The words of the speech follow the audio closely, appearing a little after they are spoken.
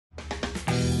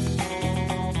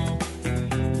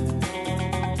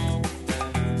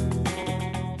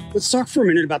Let's talk for a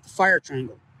minute about the fire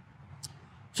triangle.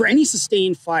 For any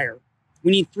sustained fire,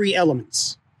 we need three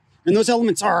elements. And those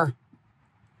elements are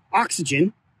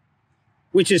oxygen,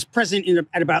 which is present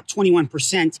at about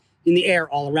 21% in the air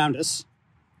all around us,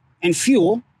 and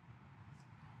fuel,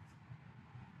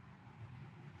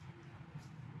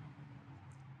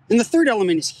 and the third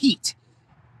element is heat.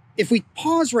 If we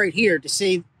pause right here to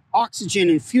say oxygen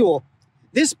and fuel,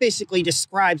 this basically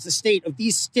describes the state of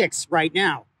these sticks right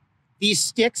now. These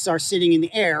sticks are sitting in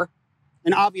the air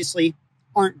and obviously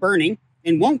aren't burning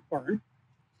and won't burn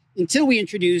until we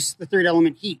introduce the third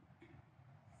element, heat.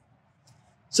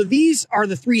 So these are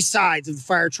the three sides of the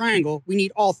fire triangle. We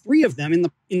need all three of them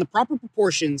in the proper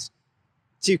proportions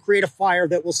to create a fire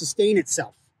that will sustain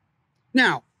itself.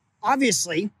 Now,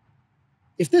 obviously,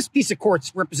 if this piece of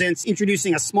quartz represents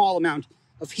introducing a small amount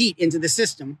of heat into the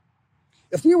system,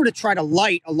 if we were to try to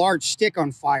light a large stick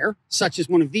on fire, such as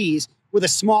one of these, with a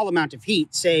small amount of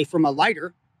heat, say from a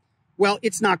lighter, well,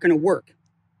 it's not going to work.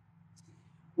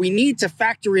 We need to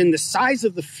factor in the size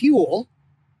of the fuel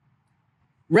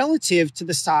relative to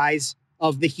the size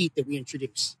of the heat that we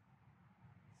introduce.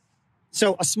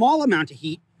 So a small amount of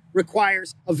heat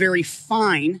requires a very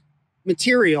fine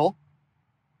material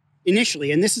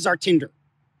initially, and this is our tinder.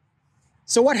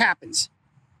 So what happens?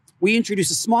 We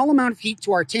introduce a small amount of heat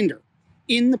to our tinder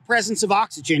in the presence of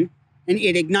oxygen, and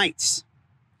it ignites.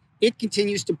 It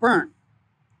continues to burn.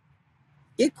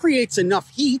 It creates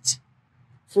enough heat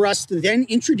for us to then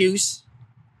introduce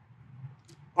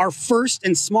our first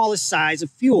and smallest size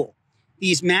of fuel,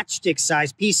 these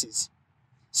matchstick-sized pieces.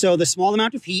 So the small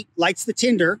amount of heat lights the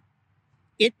tinder.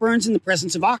 It burns in the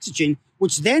presence of oxygen,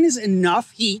 which then is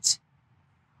enough heat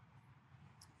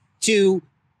to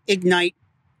ignite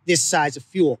this size of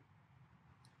fuel.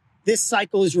 This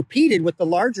cycle is repeated with the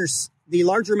larger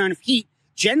amount of heat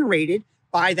generated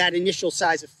by that initial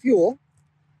size of fuel,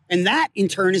 and that in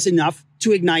turn is enough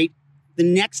to ignite the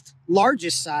next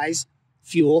largest size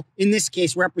fuel, in this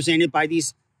case represented by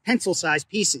these pencil-sized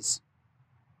pieces.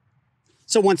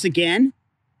 So once again,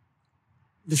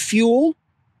 the fuel,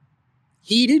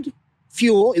 heated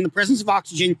fuel in the presence of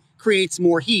oxygen, creates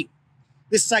more heat.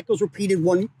 This cycle is repeated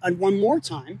one more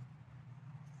time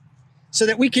so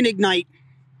that we can ignite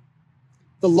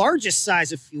the largest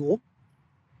size of fuel,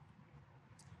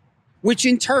 which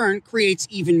in turn creates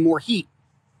even more heat.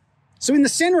 So in the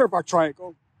center of our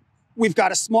triangle, we've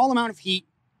got a small amount of heat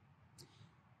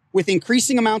with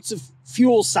increasing amounts of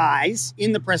fuel size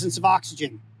in the presence of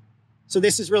oxygen. So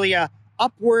this is really a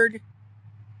upward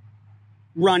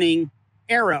running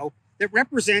arrow that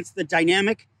represents the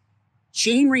dynamic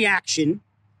chain reaction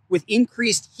with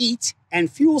increased heat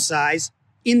and fuel size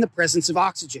in the presence of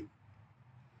oxygen.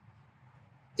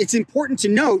 It's important to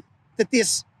note that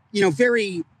this,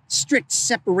 very strict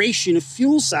separation of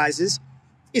fuel sizes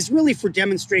is really for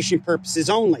demonstration purposes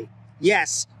only.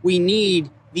 Yes, we need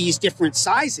these different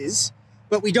sizes,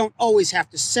 but we don't always have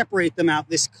to separate them out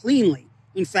this cleanly.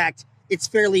 In fact, it's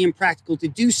fairly impractical to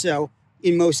do so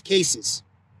in most cases.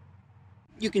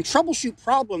 You can troubleshoot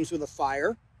problems with a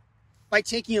fire by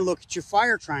taking a look at your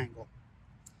fire triangle.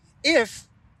 If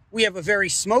we have a very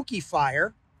smoky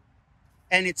fire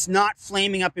and it's not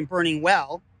flaming up and burning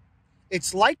well,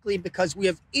 it's likely because we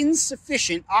have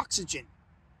insufficient oxygen.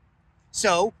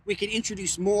 So we can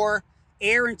introduce more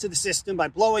air into the system by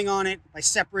blowing on it, by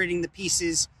separating the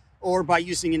pieces, or by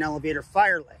using an elevator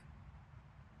fire lay.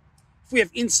 If we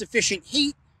have insufficient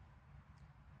heat,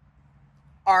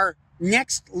 our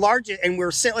next largest, and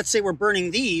let's say we're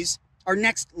burning these, our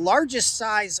next largest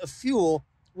size of fuel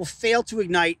will fail to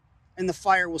ignite and the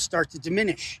fire will start to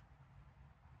diminish.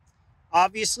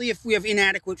 Obviously, if we have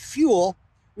inadequate fuel,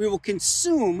 we will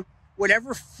consume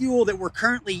whatever fuel that we're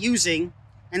currently using,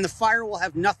 and the fire will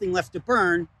have nothing left to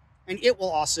burn, and it will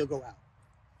also go out.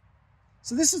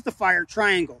 So this is the fire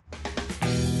triangle.